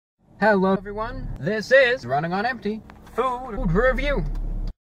Hello everyone, this is Running on Empty Food Review.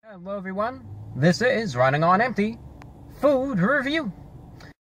 Hello everyone, this is Running on Empty Food Review.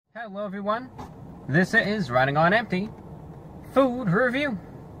 Hello everyone, this is Running on Empty Food Review.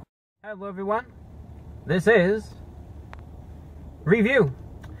 Hello everyone, this is Review.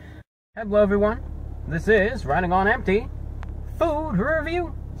 Hello everyone, this is Running on Empty Food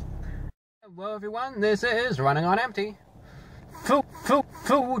Review. Hello everyone, this is Running on Empty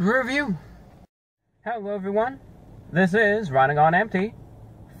Food Review. Hello everyone, this is Running on Empty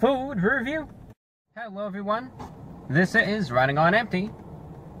Food Review. Hello everyone, this is Running on Empty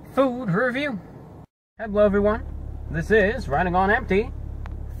Food Review. Hello everyone, this is Running on Empty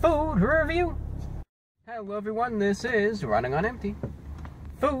Food Review. Hello everyone, this is Running on Empty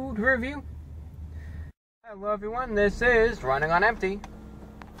Food Review. Hello everyone, this is Running on Empty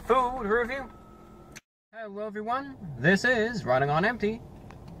Food Review. Hello everyone, this is Running on Empty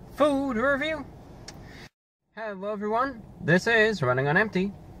Food Review. Hello everyone, this is Running on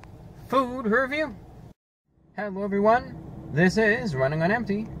Empty Food Review. Hello everyone, this is Running on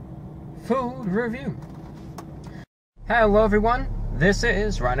Empty Food Review. Hello everyone, this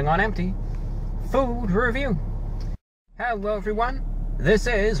is Running on Empty Food Review. Hello everyone, this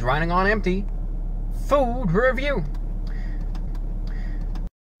is Running on Empty Food Review.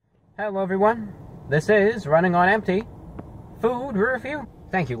 Hello everyone, this is Running on Empty Food Review.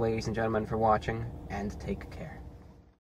 Thank you ladies and gentlemen for watching, and take care.